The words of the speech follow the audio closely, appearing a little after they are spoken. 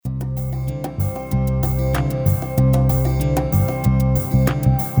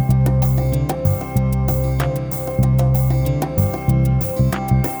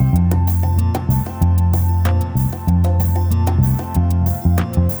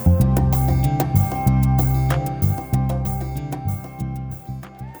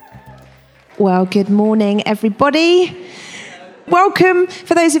Well, good morning, everybody. Welcome.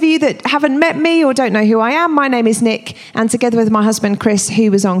 For those of you that haven't met me or don't know who I am, my name is Nick, and together with my husband Chris,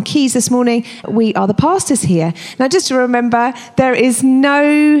 who was on keys this morning, we are the pastors here. Now, just to remember, there is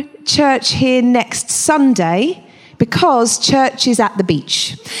no church here next Sunday because church is at the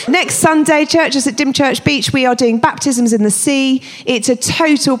beach. Next Sunday, church is at Dymchurch Beach. We are doing baptisms in the sea. It's a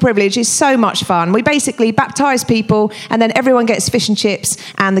total privilege. It's so much fun. We basically baptise people and then everyone gets fish and chips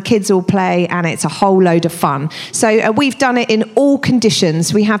and the kids all play and it's a whole load of fun. So we've done it in all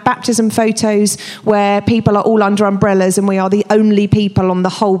conditions. We have baptism photos where people are all under umbrellas and we are the only people on the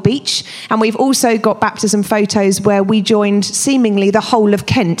whole beach. And we've also got baptism photos where we joined seemingly the whole of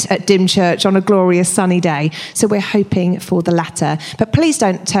Kent at Dymchurch on a glorious sunny day. So we're hoping for the latter. But please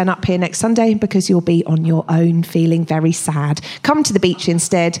don't turn up here next Sunday because you'll be on your own feeling very sad. Come to the beach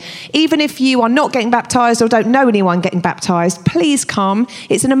instead. Even if you are not getting baptised or don't know anyone getting baptised, please come.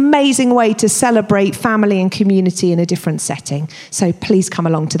 It's an amazing way to celebrate family and community in a different setting. So please come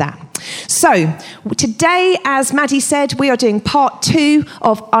along to that. So today, as Maddie said, we are doing part 2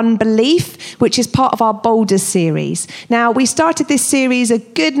 of Unbelief, which is part of our Boulders series. Now, we started this series a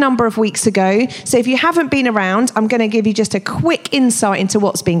good number of weeks ago. So if you haven't been around, I'm going to give you just a quick insight into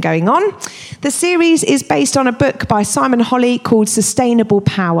what's been going on. The series is based on a book by Simon Holley called Sustainable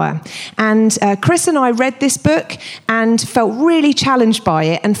Power. And Chris and I read this book and felt really challenged by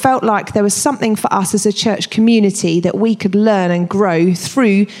it and felt like there was something for us as a church community that we could learn and grow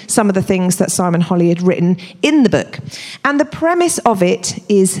through some of the things that Simon Holley had written in the book. And the premise of it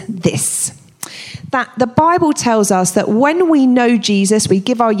is this: that the Bible tells us that when we know Jesus, we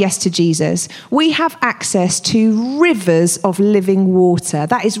give our yes to Jesus, we have access to rivers of living water.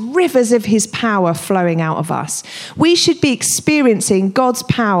 That is rivers of his power flowing out of us. We should be experiencing God's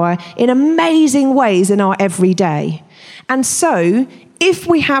power in amazing ways in our everyday. And so, if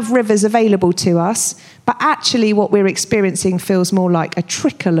we have rivers available to us, but actually what we're experiencing feels more like a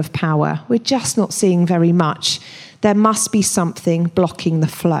trickle of power, we're just not seeing very much, there must be something blocking the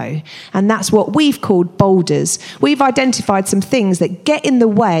flow. And that's what we've called boulders. We've identified some things that get in the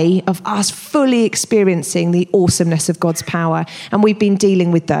way of us fully experiencing the awesomeness of God's power, and we've been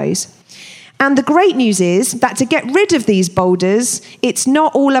dealing with those. And the great news is that to get rid of these boulders, it's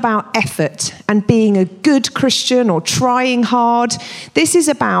not all about effort and being a good Christian or trying hard. This is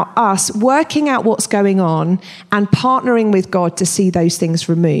about us working out what's going on and partnering with God to see those things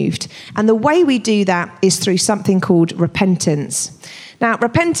removed. And the way we do that is through something called repentance. Now,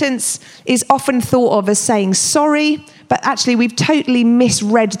 repentance is often thought of as saying sorry, but actually we've totally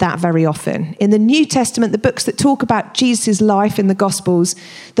misread that very often. In the New Testament, the books that talk about Jesus' life in the Gospels,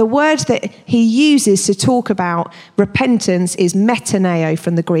 the word that he uses to talk about repentance is metaneo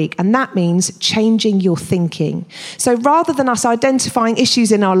from the Greek, and that means changing your thinking. So rather than us identifying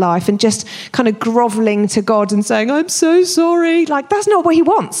issues in our life and just kind of groveling to God and saying, I'm so sorry, like that's not what he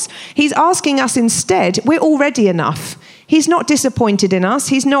wants. He's asking us instead, we're already enough. He's not disappointed in us.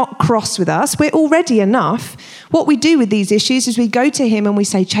 He's not cross with us. We're already enough. What we do with these issues is we go to him and we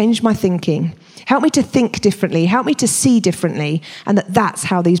say, change my thinking. Help me to think differently. Help me to see differently. And that's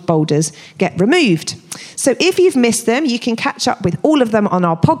how these boulders get removed. So if you've missed them, you can catch up with all of them on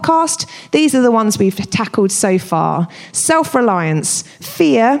our podcast. These are the ones we've tackled so far. Self-reliance,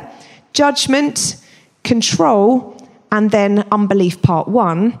 fear, judgment, control, and then unbelief part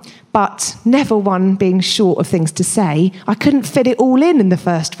 1. But never one being short of things to say. I couldn't fit it all in the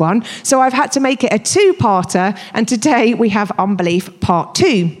first one, so I've had to make it a 2-parter, and today we have unbelief part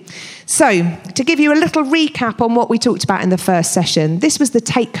 2. So, to give you a little recap on what we talked about in the first session, this was the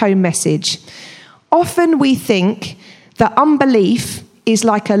take-home message. Often we think that unbelief is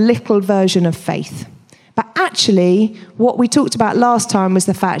like a little version of faith. But actually, what we talked about last time was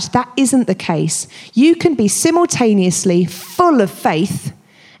the fact that isn't the case. You can be simultaneously full of faith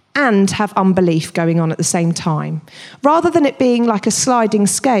and have unbelief going on at the same time. Rather than it being like a sliding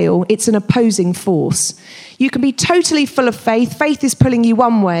scale, it's an opposing force. You can be totally full of faith. Faith is pulling you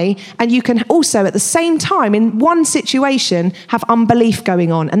one way, and you can also, at the same time, in one situation, have unbelief going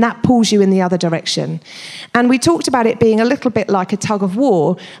on, and that pulls you in the other direction. And we talked about it being a little bit like a tug of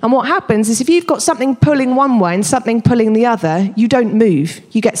war. And what happens is if you've got something pulling one way and something pulling the other, you don't move.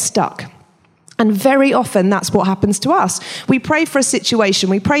 You get stuck. And very often that's what happens to us. We pray for a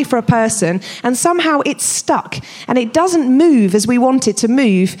situation, we pray for a person, and somehow it's stuck and it doesn't move as we want it to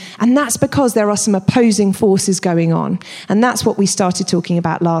move. And that's because there are some opposing forces going on. And that's what we started talking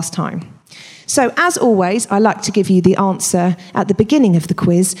about last time. So as always, I like to give you the answer at the beginning of the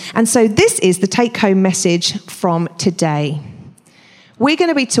quiz. And so this is the take-home message from today. We're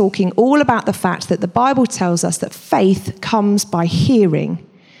going to be talking all about the fact that the Bible tells us that faith comes by hearing.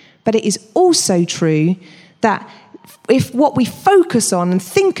 But it is also true that if what we focus on and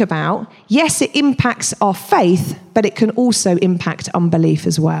think about, yes, it impacts our faith, but it can also impact unbelief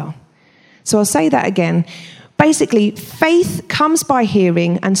as well. So I'll say that again. Basically, faith comes by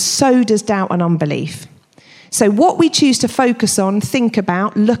hearing, and so does doubt and unbelief. So what we choose to focus on, think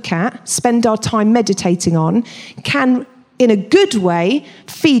about, look at, spend our time meditating on, can, in a good way,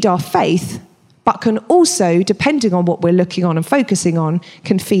 feed our faith, but can also, depending on what we're looking on and focusing on,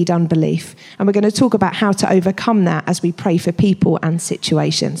 can feed unbelief. And we're going to talk about how to overcome that as we pray for people and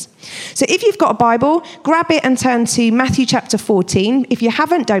situations. So if you've got a Bible, grab it and turn to Matthew chapter 14. If you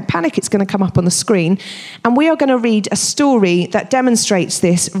haven't, don't panic, it's going to come up on the screen. And we are going to read a story that demonstrates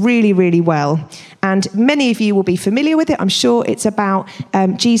this really, really well. And many of you will be familiar with it. I'm sure it's about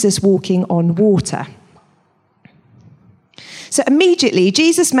Jesus walking on water. So immediately,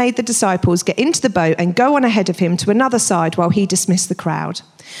 Jesus made the disciples get into the boat and go on ahead of him to another side while he dismissed the crowd.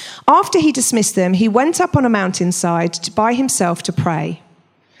 After he dismissed them, he went up on a mountainside by himself to pray.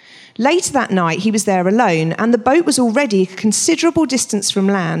 Later that night, he was there alone, and the boat was already a considerable distance from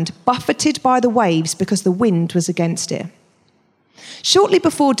land, buffeted by the waves because the wind was against it. Shortly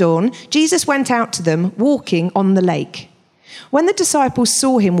before dawn, Jesus went out to them, walking on the lake. When the disciples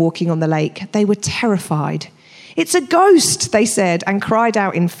saw him walking on the lake, they were terrified. "It's a ghost," they said, and cried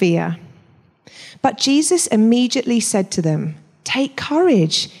out in fear. But Jesus immediately said to them, "Take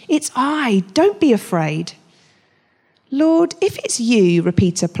courage, it's I, don't be afraid." "Lord, if it's you,"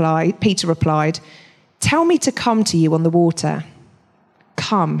 Peter replied, "tell me to come to you on the water."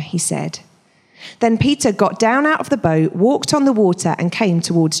 "Come," he said. Then Peter got down out of the boat, walked on the water, and came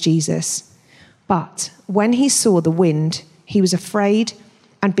towards Jesus. But when he saw the wind, he was afraid,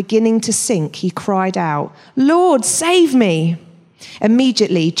 and beginning to sink, he cried out, "Lord, save me!"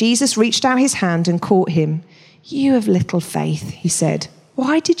 Immediately, Jesus reached out his hand and caught him. "You have little faith," he said.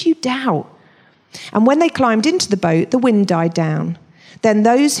 "Why did you doubt?" And when they climbed into the boat, the wind died down. Then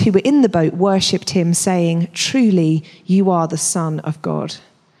those who were in the boat worshipped him, saying, "Truly, you are the Son of God."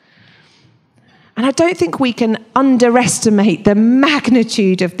 And I don't think we can underestimate the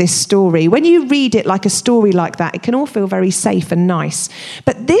magnitude of this story. When you read it like a story like that, it can all feel very safe and nice.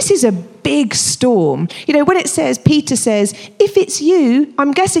 But this is a big storm. You know, when it says, Peter says, "If it's you,"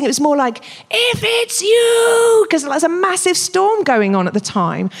 I'm guessing it was more like, "If it's you," because there's a massive storm going on at the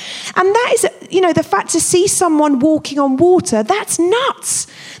time. And that is, you know, the fact to see someone walking on water, that's nuts.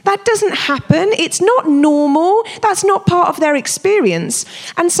 That doesn't happen. It's not normal. That's not part of their experience.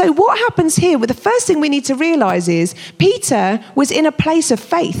 And so what happens here, well, the first thing we need to realize is Peter was in a place of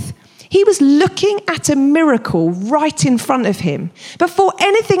faith. He was looking at a miracle right in front of him. Before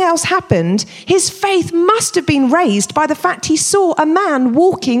anything else happened, his faith must have been raised by the fact he saw a man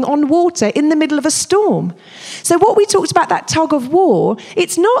walking on water in the middle of a storm. So what we talked about, that tug of war,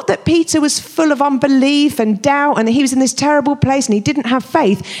 it's not that Peter was full of unbelief and doubt and he was in this terrible place and he didn't have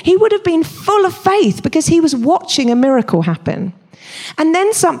faith. He would have been full of faith because he was watching a miracle happen. And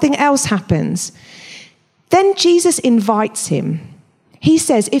then something else happens. Then Jesus invites him. He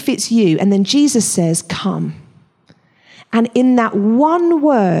says, "If it's you," and then Jesus says, "Come." And in that one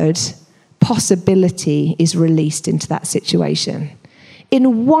word, possibility is released into that situation.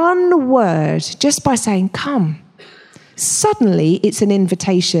 In one word, just by saying, "Come," suddenly it's an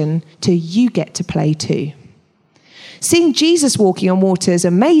invitation to you get to play too. Seeing Jesus walking on water is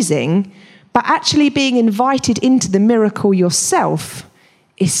amazing, but actually being invited into the miracle yourself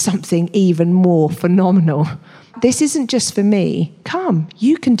is something even more phenomenal. This isn't just for me. Come,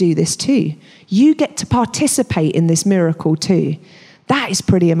 you can do this too. You get to participate in this miracle too. That is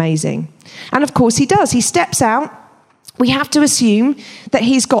pretty amazing. And of course he does. He steps out. We have to assume that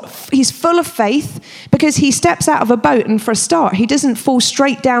he's full of faith because he steps out of a boat, and for a start, he doesn't fall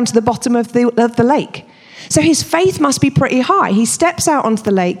straight down to the bottom of the lake. So his faith must be pretty high. He steps out onto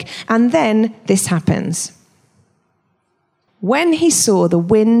the lake, and then this happens. When he saw the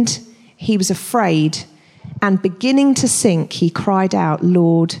wind, he was afraid, and beginning to sink, he cried out,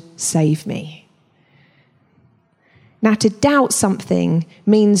 "Lord, save me." Now, to doubt something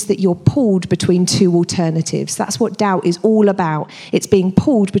means that you're pulled between two alternatives. That's what doubt is all about. It's being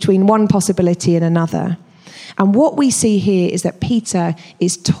pulled between one possibility and another. And what we see here is that Peter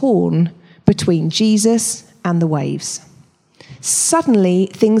is torn between Jesus and the waves. Suddenly,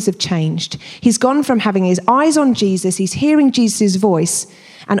 things have changed. He's gone from having his eyes on Jesus, he's hearing Jesus' voice,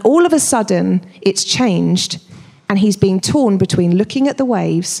 and all of a sudden, it's changed, and he's being torn between looking at the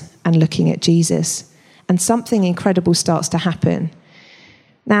waves and looking at Jesus. And something incredible starts to happen.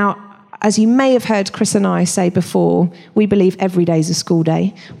 Now, as you may have heard Chris and I say before, we believe every day is a school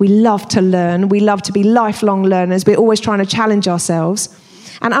day. We love to learn. We love to be lifelong learners. We're always trying to challenge ourselves.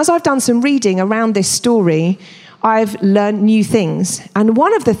 And as I've done some reading around this story, I've learned new things. And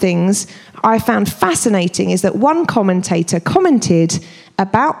one of the things I found fascinating is that one commentator commented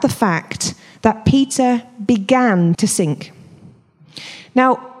about the fact that Peter began to sink.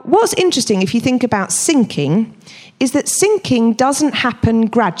 Now, what's interesting if you think about sinking is that sinking doesn't happen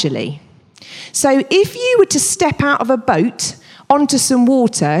gradually. So if you were to step out of a boat onto some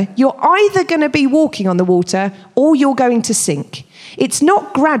water, you're either going to be walking on the water or you're going to sink. It's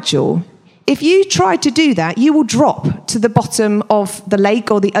not gradual. If you try to do that, you will drop to the bottom of the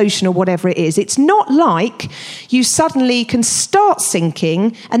lake or the ocean or whatever it is. It's not like you suddenly can start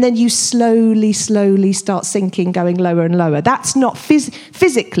sinking and then you slowly start sinking, going lower and lower. That's not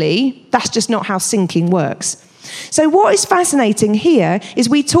physically, that's just not how sinking works. So what is fascinating here is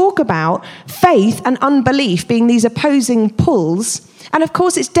we talk about faith and unbelief being these opposing pulls. And of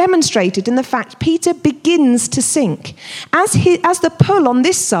course, it's demonstrated in the fact Peter begins to sink. As the pull on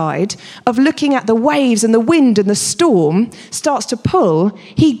this side of looking at the waves and the wind and the storm starts to pull,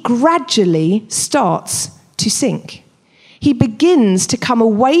 he gradually starts to sink. He begins to come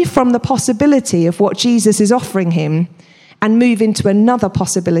away from the possibility of what Jesus is offering him and move into another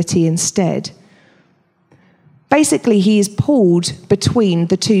possibility instead. Basically, he is pulled between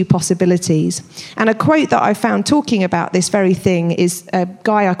the two possibilities. And a quote that I found talking about this very thing is a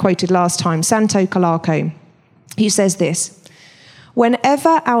guy I quoted last time, Santo Calaco. He says this: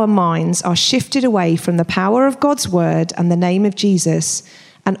 "Whenever our minds are shifted away from the power of God's word and the name of Jesus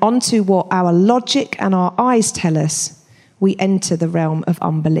and onto what our logic and our eyes tell us, we enter the realm of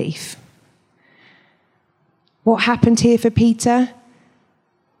unbelief." What happened here for Peter?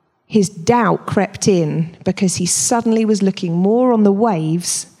 His doubt crept in because he suddenly was looking more on the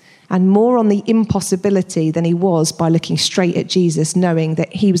waves and more on the impossibility than he was by looking straight at Jesus, knowing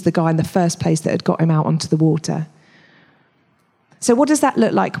that he was the guy in the first place that had got him out onto the water. So what does that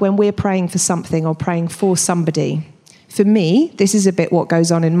look like when we're praying for something or praying for somebody? For me, this is a bit what goes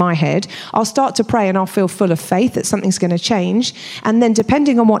on in my head. I'll start to pray and I'll feel full of faith that something's going to change. And then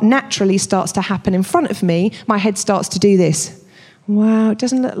depending on what naturally starts to happen in front of me, my head starts to do this. Wow, it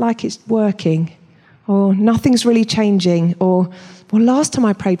doesn't look like it's working. Or nothing's really changing. Or, well, last time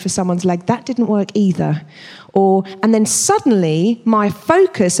I prayed for someone's leg, that didn't work either. And then suddenly my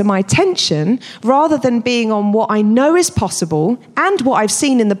focus and my attention, rather than being on what I know is possible and what I've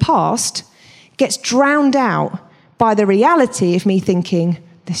seen in the past, gets drowned out by the reality of me thinking,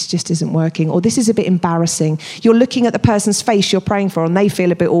 this just isn't working, or this is a bit embarrassing. You're looking at the person's face you're praying for and they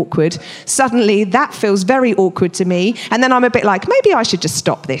feel a bit awkward. Suddenly that feels very awkward to me. And then I'm a bit like, maybe I should just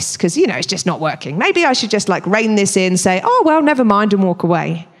stop this because, it's just not working. Maybe I should just rein this in, say, oh, well, never mind, and walk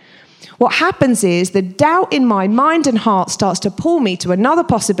away. What happens is the doubt in my mind and heart starts to pull me to another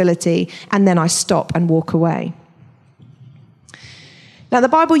possibility, and then I stop and walk away. Now, the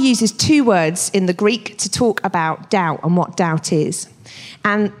Bible uses two words in the Greek to talk about doubt and what doubt is.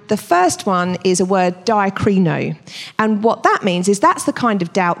 And the first one is a word, diakrino. And what that means is that's the kind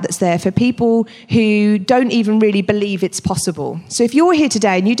of doubt that's there for people who don't even really believe it's possible. So if you're here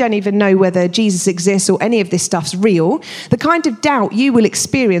today and you don't even know whether Jesus exists or any of this stuff's real, the kind of doubt you will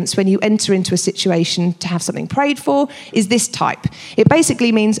experience when you enter into a situation to have something prayed for is this type. It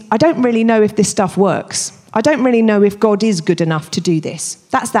basically means, I don't really know if this stuff works. I don't really know if God is good enough to do this.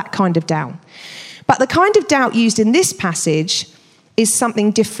 That's that kind of doubt. But the kind of doubt used in this passage is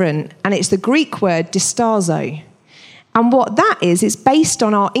something different, and it's the Greek word distazo. And what that is, it's based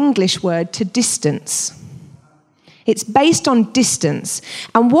on our English word to distance. It's based on distance.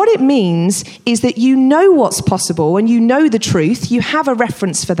 And what it means is that you know what's possible and you know the truth, you have a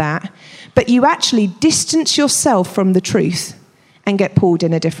reference for that, but you actually distance yourself from the truth and get pulled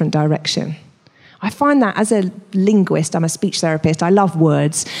in a different direction. I find that as a linguist, I'm a speech therapist, I love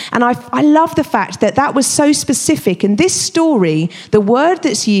words. And I love the fact that that was so specific. In this story, the word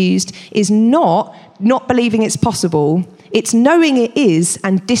that's used is not believing it's possible. It's knowing it is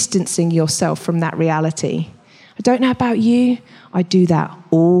and distancing yourself from that reality. I don't know about you, I do that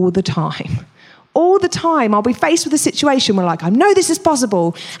all the time. All the time, I'll be faced with a situation where I know this is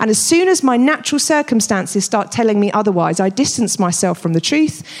possible. And as soon as my natural circumstances start telling me otherwise, I distance myself from the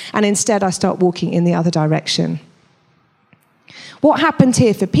truth and instead I start walking in the other direction. What happened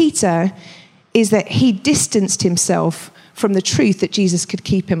here for Peter is that he distanced himself from the truth that Jesus could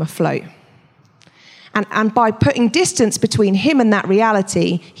keep him afloat. And by putting distance between him and that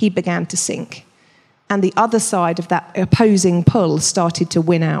reality, he began to sink. And the other side of that opposing pull started to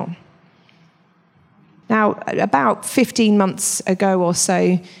win out. Now, about 15 months ago or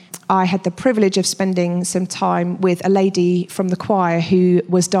so, I had the privilege of spending some time with a lady from the choir who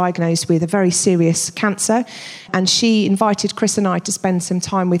was diagnosed with a very serious cancer. And she invited Chris and I to spend some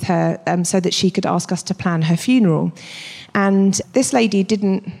time with her so that she could ask us to plan her funeral. And this lady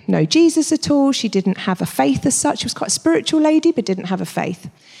didn't know Jesus at all. She didn't have a faith as such. She was quite a spiritual lady, but didn't have a faith.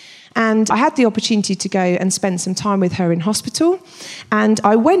 And I had the opportunity to go and spend some time with her in hospital. And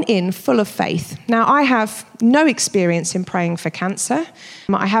I went in full of faith. Now, I have no experience in praying for cancer.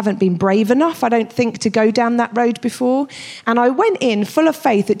 I haven't been brave enough, I don't think, to go down that road before. And I went in full of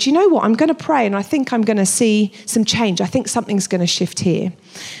faith that, you know what, I'm going to pray and I think I'm going to see some change. I think something's going to shift here.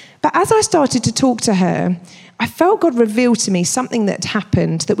 But as I started to talk to her, I felt God reveal to me something that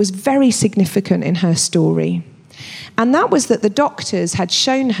happened that was very significant in her story. And that was that the doctors had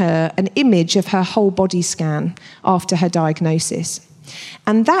shown her an image of her whole body scan after her diagnosis.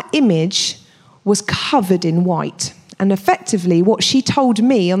 And that image was covered in white. And effectively, what she told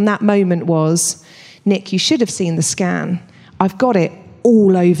me on that moment was, Nick, you should have seen the scan. I've got it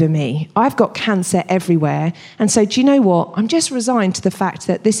all over me. I've got cancer everywhere. And so do you know what? I'm just resigned to the fact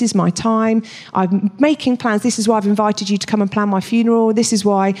that this is my time. I'm making plans. This is why I've invited you to come and plan my funeral. This is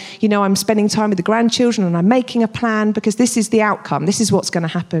why, I'm spending time with the grandchildren and I'm making a plan because this is the outcome. This is what's going to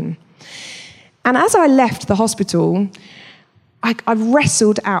happen. And as I left the hospital, I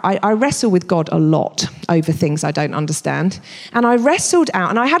wrestled out. I wrestle with God a lot over things I don't understand. And I wrestled out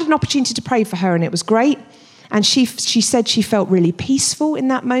and I had an opportunity to pray for her and it was great. And she said she felt really peaceful in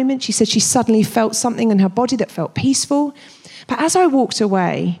that moment. She said she suddenly felt something in her body that felt peaceful. But as I walked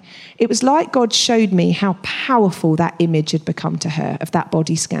away, it was like God showed me how powerful that image had become to her of that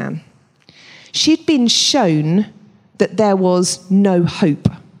body scan. She'd been shown that there was no hope.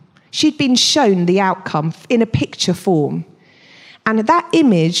 She'd been shown the outcome in a picture form. And that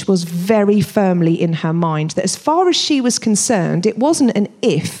image was very firmly in her mind, that as far as she was concerned, it wasn't an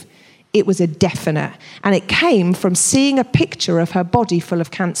if, it was a definite. And it came from seeing a picture of her body full of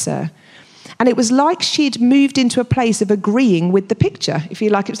cancer. And it was like she'd moved into a place of agreeing with the picture, if you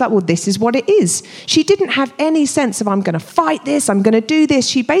like. It was like, well, this is what it is. She didn't have any sense of, I'm going to fight this, I'm going to do this.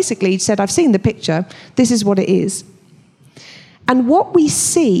 She basically said, I've seen the picture, this is what it is. And what we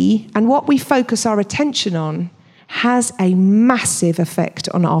see and what we focus our attention on has a massive effect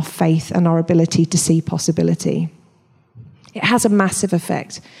on our faith and our ability to see possibility. It has a massive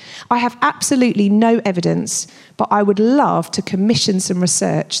effect. I have absolutely no evidence, but I would love to commission some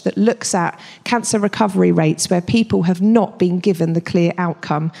research that looks at cancer recovery rates where people have not been given the clear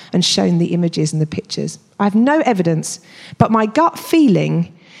outcome and shown the images and the pictures. I have no evidence, but my gut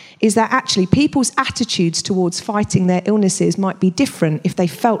feeling is that actually people's attitudes towards fighting their illnesses might be different if they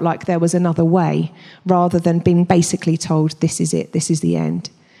felt like there was another way, rather than being basically told, this is it, this is the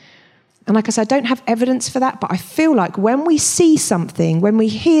end. And like I said, I don't have evidence for that, but I feel like when we see something, when we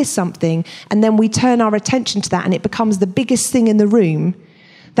hear something, and then we turn our attention to that and it becomes the biggest thing in the room,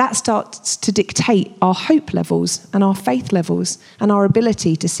 that starts to dictate our hope levels and our faith levels and our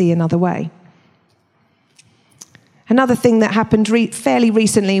ability to see another way. Another thing that happened fairly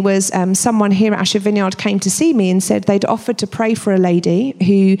recently was someone here at Asher Vineyard came to see me and said they'd offered to pray for a lady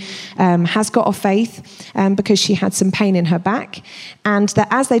who has got a faith because she had some pain in her back. And that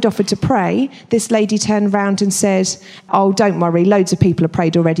as they'd offered to pray, this lady turned around and said, oh, don't worry, loads of people have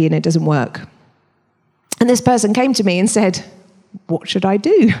prayed already and it doesn't work. And this person came to me and said, what should I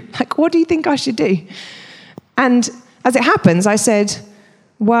do? Like, what do you think I should do? And as it happens, I said,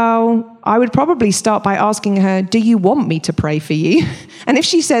 well, I would probably start by asking her, do you want me to pray for you? And if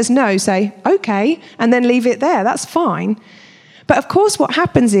she says no, say, okay, and then leave it there. That's fine. But of course, what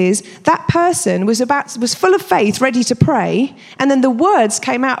happens is that person was full of faith, ready to pray, and then the words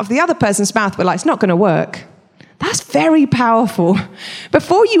came out of the other person's mouth were like, it's not going to work. That's very powerful.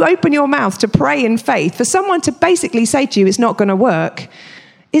 Before you open your mouth to pray in faith, for someone to basically say to you, it's not going to work,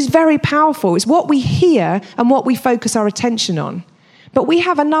 is very powerful. It's what we hear and what we focus our attention on. But we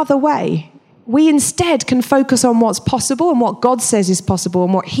have another way. We instead can focus on what's possible and what God says is possible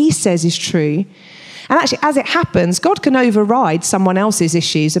and what he says is true. And actually, as it happens, God can override someone else's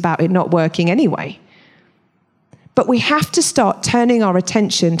issues about it not working anyway. But we have to start turning our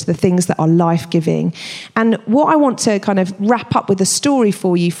attention to the things that are life-giving. And what I want to kind of wrap up with a story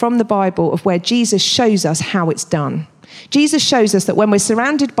for you from the Bible of where Jesus shows us how it's done. Jesus shows us that when we're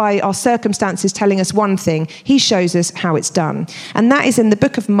surrounded by our circumstances telling us one thing, he shows us how it's done. And that is in the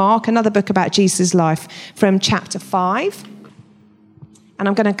book of Mark, another book about Jesus' life, from chapter 5. And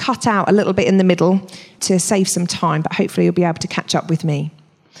I'm going to cut out a little bit in the middle to save some time, but hopefully you'll be able to catch up with me.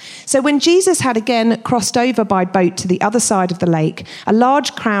 So when Jesus had again crossed over by boat to the other side of the lake, a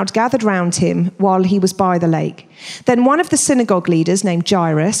large crowd gathered round him while he was by the lake. Then one of the synagogue leaders named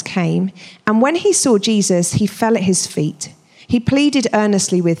Jairus came, and when he saw Jesus, he fell at his feet. He pleaded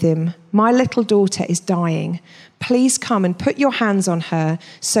earnestly with him, "My little daughter is dying. Please come and put your hands on her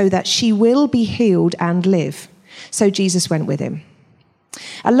so that she will be healed and live." So Jesus went with him.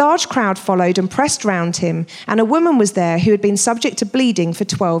 A large crowd followed and pressed round him, and a woman was there who had been subject to bleeding for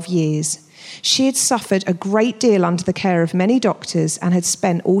 12 years. She had suffered a great deal under the care of many doctors and had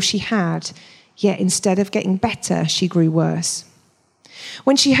spent all she had, yet instead of getting better, she grew worse.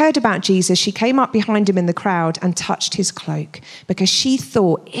 When she heard about Jesus, she came up behind him in the crowd and touched his cloak, because she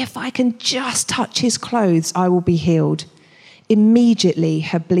thought, "If I can just touch his clothes, I will be healed." Immediately,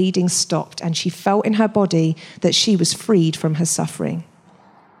 her bleeding stopped, and she felt in her body that she was freed from her suffering.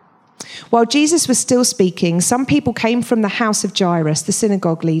 While Jesus was still speaking, some people came from the house of Jairus, the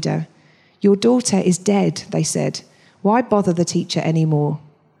synagogue leader. "Your daughter is dead," they said. "Why bother the teacher anymore?"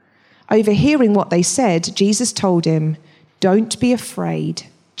 Overhearing what they said, Jesus told him, "Don't be afraid,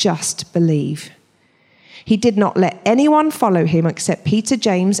 just believe." He did not let anyone follow him except Peter,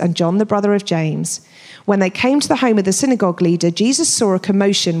 James, and John, the brother of James. When they came to the home of the synagogue leader, Jesus saw a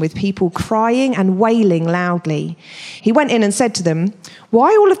commotion with people crying and wailing loudly. He went in and said to them,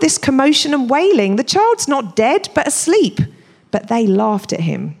 "Why all of this commotion and wailing? The child's not dead, but asleep." But they laughed at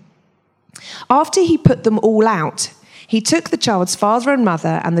him. After he put them all out, he took the child's father and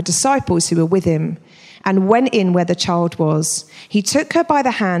mother and the disciples who were with him and went in where the child was. He took her by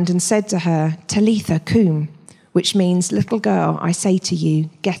the hand and said to her, "Talitha koum," which means, "Little girl, I say to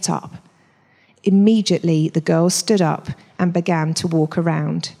you, get up." Immediately the girl stood up and began to walk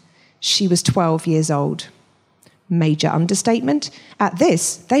around. She was 12 years old. Major understatement. At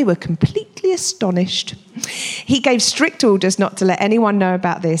this, they were completely astonished. He gave strict orders not to let anyone know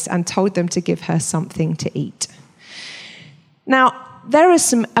about this and told them to give her something to eat. Now, there are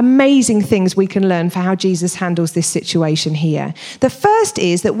some amazing things we can learn for how Jesus handles this situation here. The first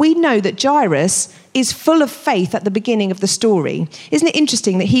is that we know that Jairus is full of faith at the beginning of the story. Isn't it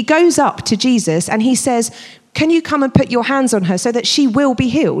interesting that he goes up to Jesus and he says, "Can you come and put your hands on her so that she will be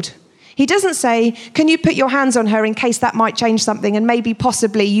healed?" He doesn't say, "Can you put your hands on her in case that might change something and maybe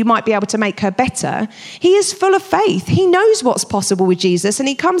possibly you might be able to make her better?" He is full of faith. He knows what's possible with Jesus and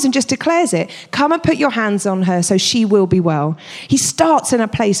he comes and just declares it. "Come and put your hands on her so she will be well." He starts in a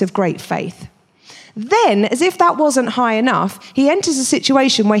place of great faith. Then, as if that wasn't high enough, he enters a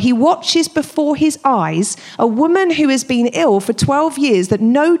situation where he watches before his eyes a woman who has been ill for 12 years that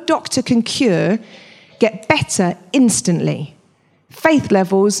no doctor can cure get better instantly. Faith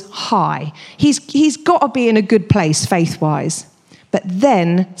levels high. He's got to be in a good place faith-wise. But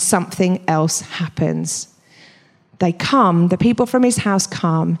then something else happens. They come, the people from his house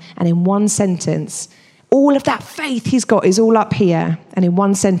come, and in one sentence, all of that faith he's got is all up here. And in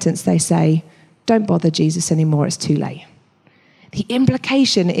one sentence they say, "Don't bother Jesus anymore, it's too late." The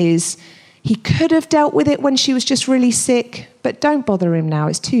implication is he could have dealt with it when she was just really sick, but don't bother him now,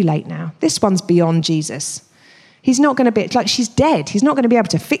 it's too late now. This one's beyond Jesus. He's not going to be, like, she's dead. He's not going to be able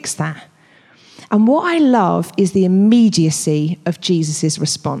to fix that. And what I love is the immediacy of Jesus'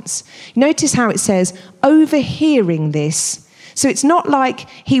 response. Notice how it says, overhearing this. So it's not like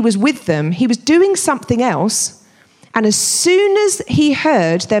he was with them. He was doing something else. And as soon as he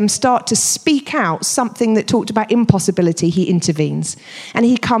heard them start to speak out something that talked about impossibility, he intervenes. And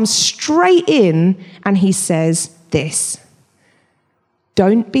he comes straight in and he says this: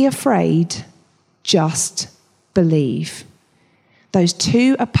 "Don't be afraid, just believe." Those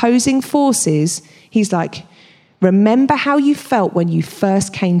two opposing forces, he's like, remember how you felt when you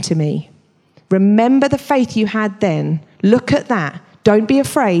first came to me. Remember the faith you had then. Look at that. Don't be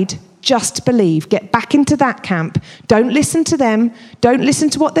afraid, just believe. Get back into that camp. Don't listen to them. Don't listen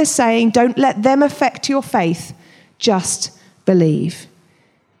to what they're saying. Don't let them affect your faith. Just believe.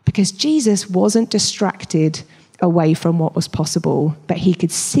 Because Jesus wasn't distracted away from what was possible, but he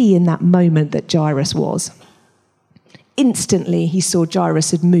could see in that moment that Jairus was. Instantly, he saw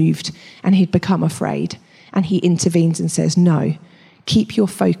Jairus had moved and he'd become afraid. And he intervenes and says, "No, keep your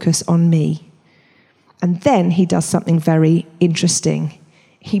focus on me." And then he does something very interesting.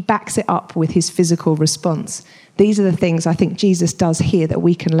 He backs it up with his physical response. These are the things I think Jesus does here that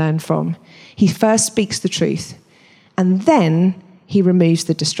we can learn from. He first speaks the truth, and then he removes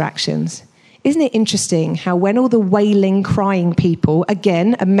the distractions. Isn't it interesting how when all the wailing, crying people,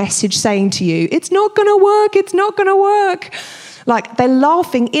 again, a message saying to you, "It's not going to work, it's not going to work," like they're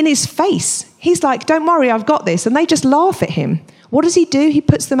laughing in his face. He's like, "Don't worry, I've got this." And they just laugh at him. What does he do? He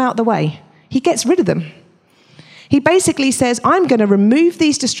puts them out the way. He gets rid of them. He basically says, I'm going to remove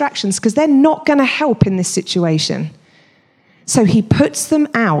these distractions because they're not going to help in this situation. So he puts them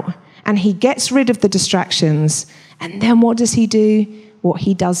out and he gets rid of the distractions. And then what does he do? What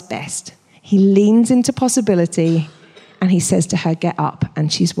he does best. He leans into possibility and he says to her, get up,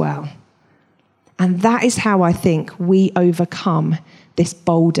 and she's well. And that is how I think we overcome this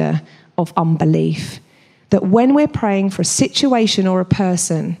boulder of unbelief. That when we're praying for a situation or a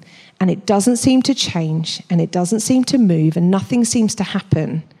person and it doesn't seem to change and it doesn't seem to move and nothing seems to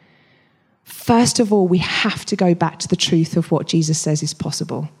happen, first of all, we have to go back to the truth of what Jesus says is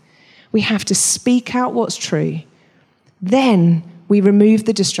possible. We have to speak out what's true. Then we remove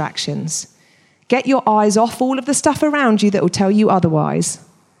the distractions. Get your eyes off all of the stuff around you that will tell you otherwise.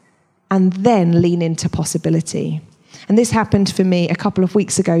 And then lean into possibility. And this happened for me a couple of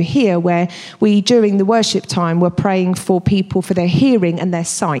weeks ago here, where we, during the worship time, were praying for people for their hearing and their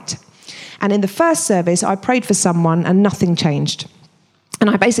sight. And in the first service, I prayed for someone and nothing changed. And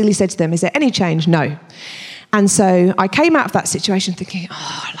I basically said to them, is there any change? No. And so I came out of that situation thinking,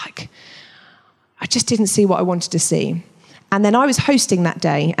 I just didn't see what I wanted to see. And then I was hosting that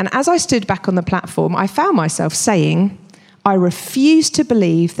day. And as I stood back on the platform, I found myself saying, I refuse to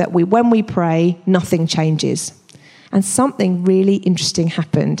believe that when we pray, nothing changes. And something really interesting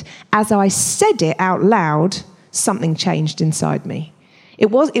happened. As I said it out loud, something changed inside me. It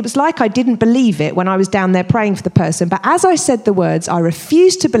was like I didn't believe it when I was down there praying for the person. But as I said the words, I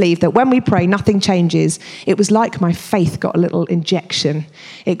refuse to believe that when we pray, nothing changes. It was like my faith got a little injection.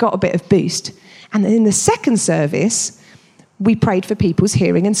 It got a bit of boost. And then in the second service, we prayed for people's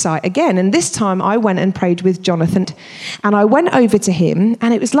hearing and sight again. And this time I went and prayed with Jonathan. And I went over to him,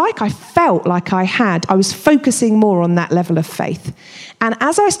 and it was like I felt like I was focusing more on that level of faith. And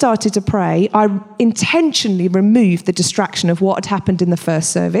as I started to pray, I intentionally removed the distraction of what had happened in the first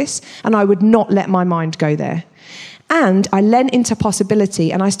service, and I would not let my mind go there. And I lent into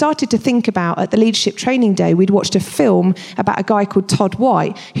possibility, and I started to think about, at the leadership training day, we'd watched a film about a guy called Todd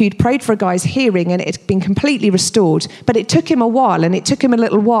White who'd prayed for a guy's hearing and it had been completely restored. But it took him a while, and it took him a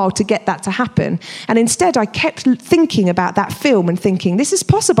little while to get that to happen. And instead, I kept thinking about that film and thinking, this is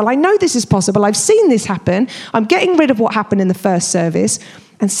possible. I know this is possible. I've seen this happen. I'm getting rid of what happened in the first service.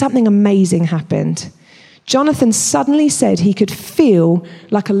 And something amazing happened. Jonathan suddenly said he could feel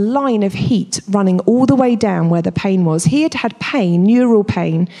like a line of heat running all the way down where the pain was. He had had pain, neural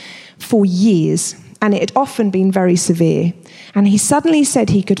pain, for years, and it had often been very severe. And he suddenly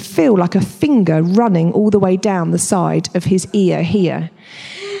said he could feel like a finger running all the way down the side of his ear here.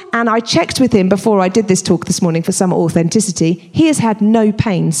 And I checked with him before I did this talk this morning for some authenticity. He has had no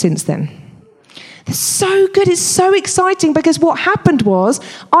pain since then. It's so good. It's so exciting, because what happened was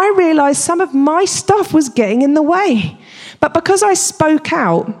I realized some of my stuff was getting in the way. But because I spoke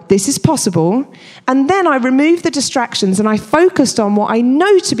out, this is possible, and then I removed the distractions and I focused on what I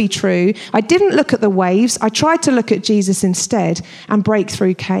know to be true. I didn't look at the waves. I tried to look at Jesus instead, and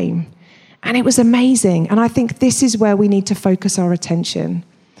breakthrough came. And it was amazing. And I think this is where we need to focus our attention.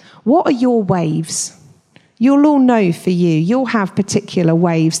 What are your waves? You'll all know for you, you'll have particular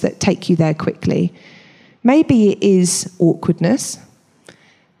waves that take you there quickly. Maybe it is awkwardness.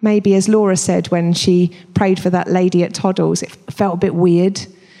 Maybe, as Laura said when she prayed for that lady at Toddles, it felt a bit weird.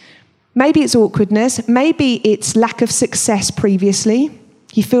 Maybe it's awkwardness. Maybe it's lack of success previously.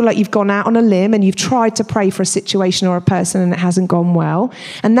 You feel like you've gone out on a limb and you've tried to pray for a situation or a person and it hasn't gone well.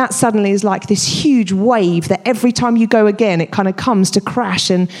 And that suddenly is like this huge wave that every time you go again, it kind of comes to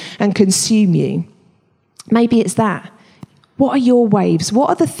crash and consume you. Maybe it's that. What are your waves? What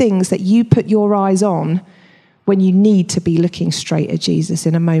are the things that you put your eyes on when you need to be looking straight at Jesus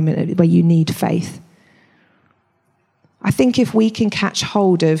in a moment where you need faith? I think if we can catch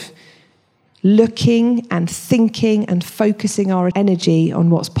hold of looking and thinking and focusing our energy on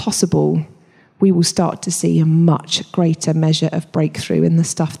what's possible, we will start to see a much greater measure of breakthrough in the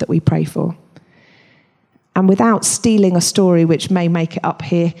stuff that we pray for. And without stealing a story which may make it up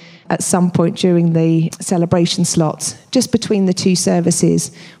here at some point during the celebration slots, just between the two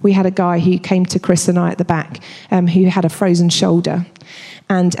services, we had a guy who came to Chris and I at the back who had a frozen shoulder.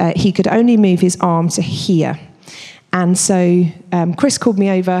 And he could only move his arm to here. And so Chris called me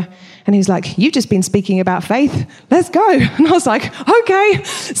over and he was like, you've just been speaking about faith. Let's go. And I was like, okay.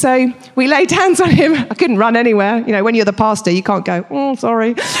 So we laid hands on him. I couldn't run anywhere. You know, when you're the pastor, you can't go, oh,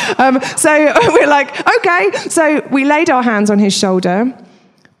 sorry. So we're like, okay. So we laid our hands on his shoulder.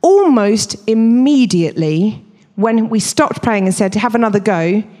 Almost immediately, when we stopped praying and said to have another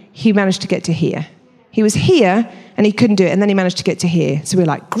go, he managed to get to here. He was here and he couldn't do it. And then he managed to get to here. So we're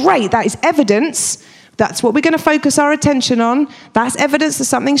like, great, that is evidence. That's what we're going to focus our attention on. That's evidence that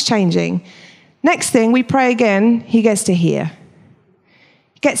something's changing. Next thing, we pray again, he gets to hear.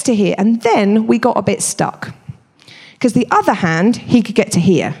 And then we got a bit stuck. Because the other hand, he could get to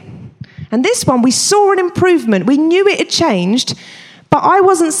hear. And this one, we saw an improvement. We knew it had changed, but I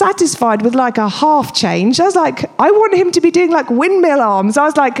wasn't satisfied with like a half change. I was like, I want him to be doing like windmill arms. I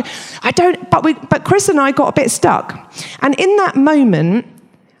was like, but Chris and I got a bit stuck. And in that moment,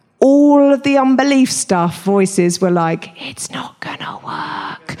 all of the unbelief stuff voices were like, it's not gonna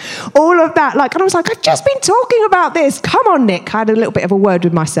work. All of that, and I was like, I've just been talking about this. Come on, Nick. I had a little bit of a word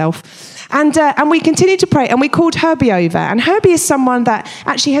with myself. And we continued to pray, and we called Herbie over. And Herbie is someone that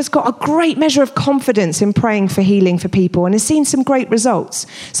actually has got a great measure of confidence in praying for healing for people and has seen some great results.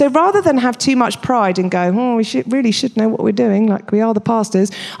 So rather than have too much pride and go, we really should know what we're doing, like we are the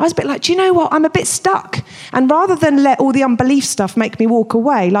pastors, I was a bit like, do you know what? I'm a bit stuck. And rather than let all the unbelief stuff make me walk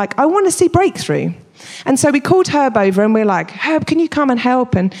away, I want to see breakthrough. And so we called Herb over and we're like, Herb, can you come and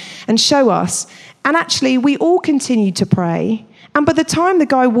help and show us? And actually, we all continued to pray. And by the time the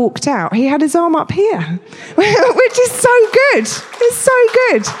guy walked out, he had his arm up here, which is so good. It's so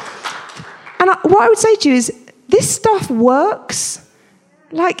good. And what I would say to you is, this stuff works.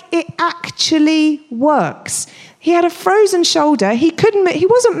 It actually works. He had a frozen shoulder. He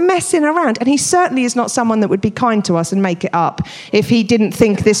wasn't messing around. And he certainly is not someone that would be kind to us and make it up if he didn't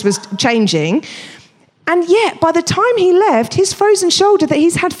think this was changing. And yet, by the time he left, his frozen shoulder that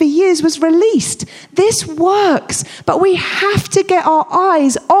he's had for years was released. This works, but we have to get our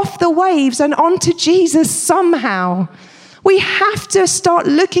eyes off the waves and onto Jesus somehow. We have to start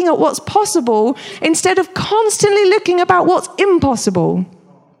looking at what's possible instead of constantly looking about what's impossible.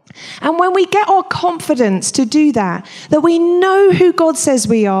 And when we get our confidence to do that we know who God says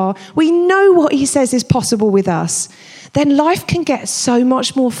we are, we know what he says is possible with us, then life can get so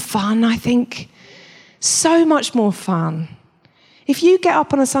much more fun, I think. So much more fun. If you get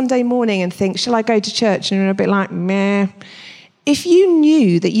up on a Sunday morning and think, shall I go to church? And you're a bit like, meh. If you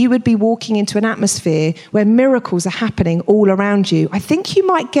knew that you would be walking into an atmosphere where miracles are happening all around you, I think you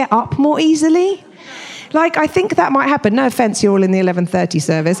might get up more easily. I think that might happen. No offense, you're all in the 11:30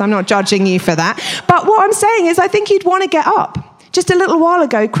 service. I'm not judging you for that. But what I'm saying is I think you'd want to get up. Just a little while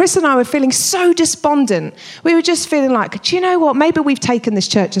ago, Chris and I were feeling so despondent. We were just feeling like, do you know what? Maybe we've taken this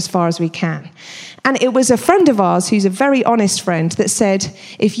church as far as we can. And it was a friend of ours who's a very honest friend that said,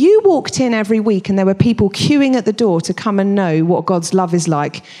 if you walked in every week and there were people queuing at the door to come and know what God's love is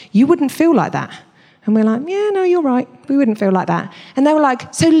like, you wouldn't feel like that. And we're like, yeah, no, you're right. We wouldn't feel like that. And they were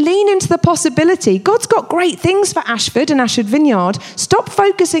like, so lean into the possibility. God's got great things for Ashford and Ashford Vineyard. Stop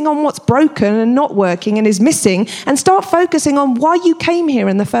focusing on what's broken and not working and is missing and start focusing on why you came here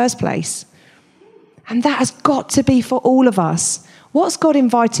in the first place. And that has got to be for all of us. What's God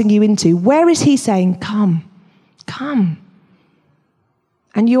inviting you into? Where is he saying, come, come?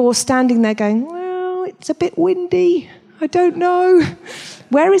 And you're standing there going, well, it's a bit windy. I don't know.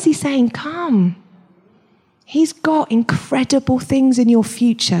 Where is he saying, come? He's got incredible things in your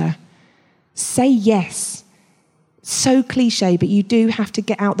future. Say yes. So cliche, but you do have to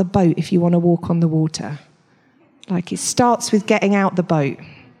get out the boat if you want to walk on the water. It starts with getting out the boat.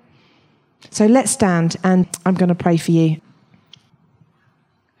 So let's stand and I'm going to pray for you.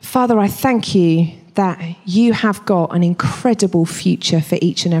 Father, I thank you that you have got an incredible future for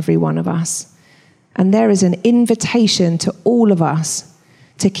each and every one of us. And there is an invitation to all of us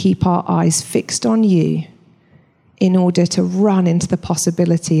to keep our eyes fixed on you in order to run into the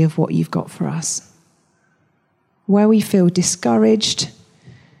possibility of what you've got for us. Where we feel discouraged,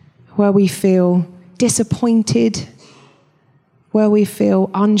 where we feel disappointed, where we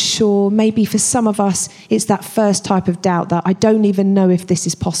feel unsure. Maybe for some of us, it's that first type of doubt that I don't even know if this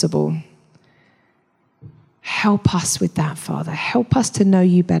is possible. Help us with that, Father. Help us to know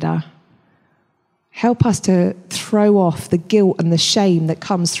you better. Help us to throw off the guilt and the shame that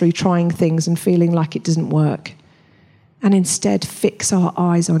comes through trying things and feeling like it doesn't work. And instead fix our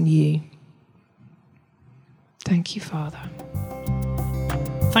eyes on you. Thank you, Father.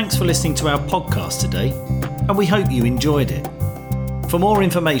 Thanks for listening to our podcast today, and we hope you enjoyed it. For more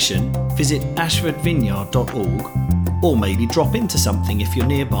information, visit ashfordvineyard.org or maybe drop into something if you're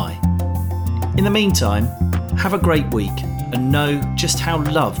nearby. In the meantime, have a great week and know just how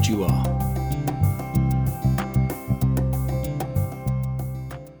loved you are.